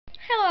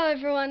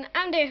everyone,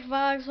 I'm Danica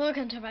Vlogz.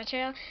 Welcome to my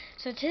channel.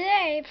 So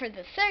today, for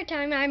the third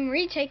time, I'm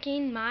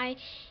retaking my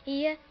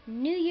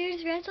New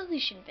Year's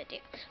resolution video.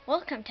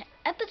 Welcome to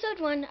episode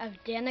 1 of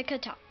Danica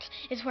Talks.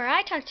 It's where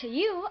I talk to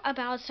you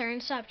about a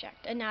certain subject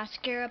and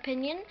ask your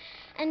opinion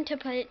and to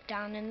put it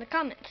down in the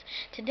comments.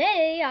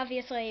 Today,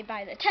 obviously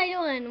by the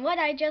title and what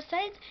I just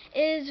said,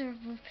 is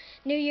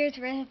New Year's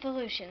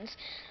resolutions.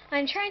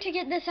 I'm trying to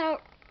get this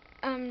out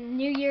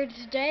New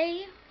Year's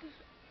Day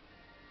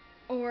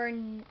or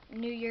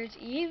New Year's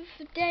Eve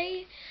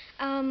day.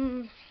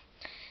 By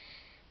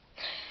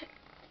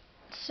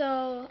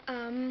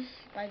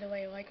the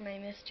way, like my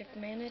Mischief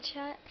Mana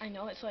chat, I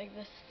know it's like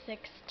the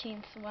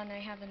 16th one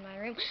I have in my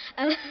room.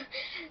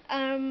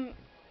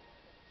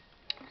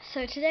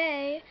 So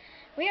today,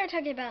 we are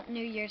talking about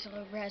New Year's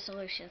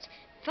resolutions.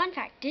 Fun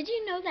fact, did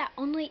you know that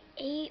only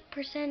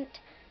 8%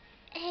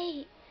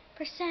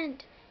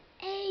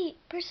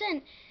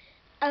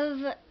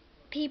 of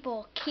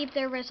people keep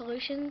their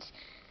resolutions?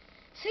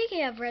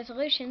 Speaking of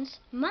resolutions,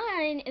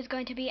 mine is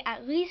going to be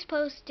at least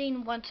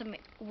posting once a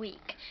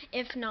week,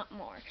 if not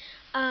more.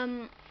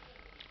 I'm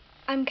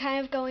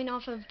kind of going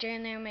off of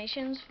Jan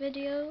Animation's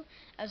video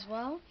as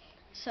well,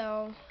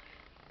 so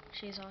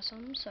she's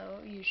awesome, so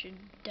you should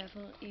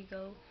definitely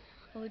go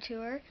to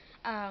her.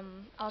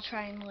 I'll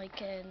try and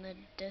link it in the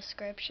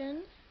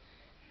description,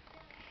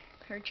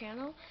 her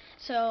channel.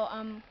 So,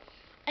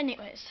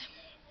 anyways.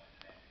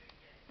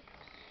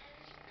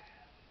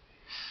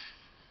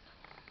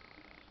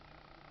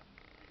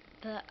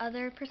 The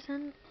other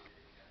percent,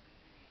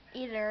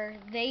 either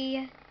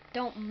they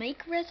don't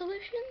make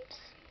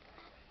resolutions,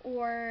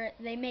 or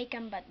they make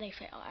them but they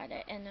fail at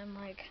it, and I'm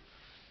like,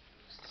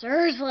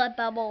 seriously,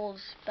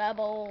 Bubbles. There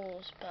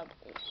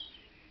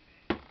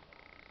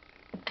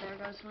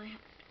goes my,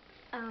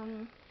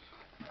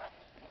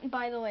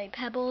 by the way,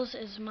 Pebbles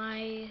is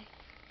my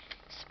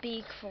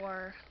speak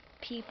for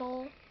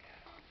people.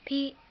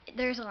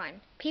 There's a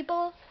line.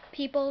 People,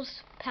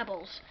 peoples,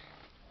 pebbles.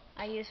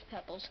 I use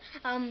pebbles.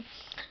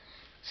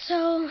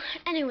 So,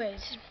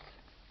 anyways,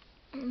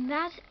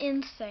 that's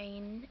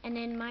insane, and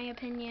in my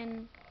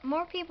opinion,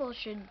 more people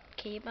should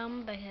keep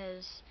them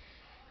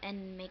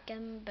and make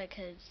them,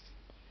 because,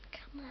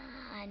 come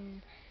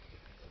on,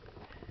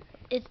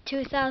 it's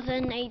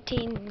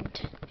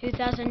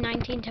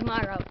 2019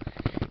 tomorrow,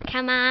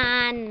 come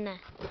on.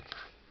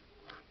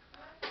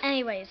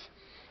 Anyways,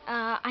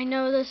 I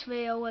know this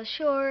video was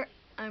short.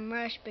 I'm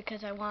rushed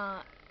because I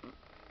want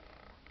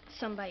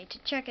somebody to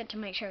check it to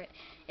make sure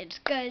it's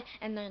good,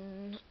 and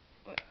then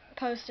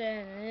post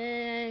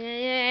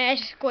it.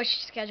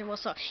 Squish schedule,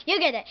 so you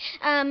get it.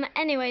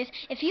 Anyways,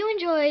 if you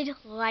enjoyed,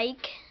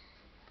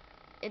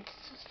 it's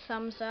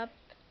thumbs up.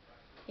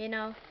 You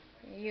know,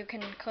 you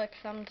can click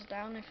thumbs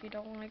down if you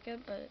don't like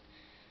it, but it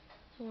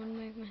wouldn't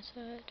make me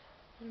sad.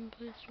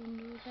 Please don't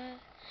do that.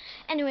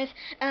 Anyways,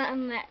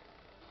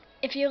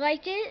 if you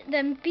liked it,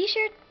 then be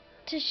sure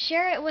to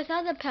share it with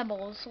other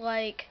Pebbles,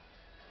 like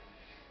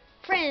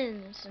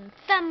friends and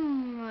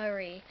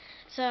family.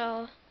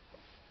 So,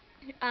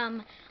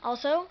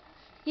 also,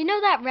 you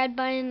know that red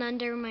button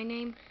under my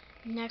name,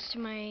 next to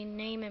my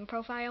name and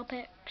profile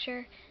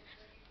picture?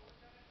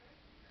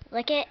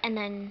 Click it and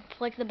then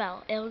flick the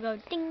bell. It'll go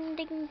ding,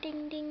 ding,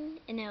 ding, ding,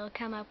 and it'll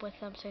come up with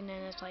something,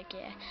 and it's like,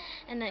 yeah.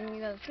 And then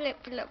you go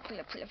flip.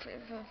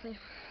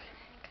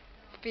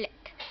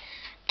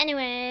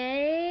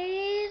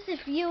 Anyways,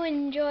 if you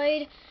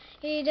enjoyed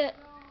it,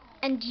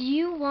 and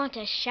you want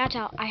a shout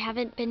out, I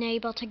haven't been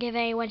able to give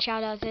anyone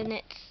shout outs, and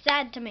it's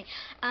sad to me,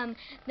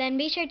 then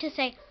be sure to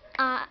say,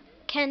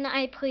 can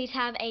I please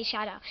have a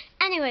shout out?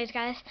 Anyways,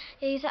 guys,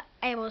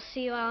 I will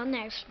see you all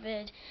next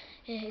vid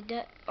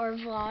or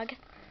vlog.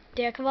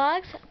 Danica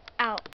Vlogz out.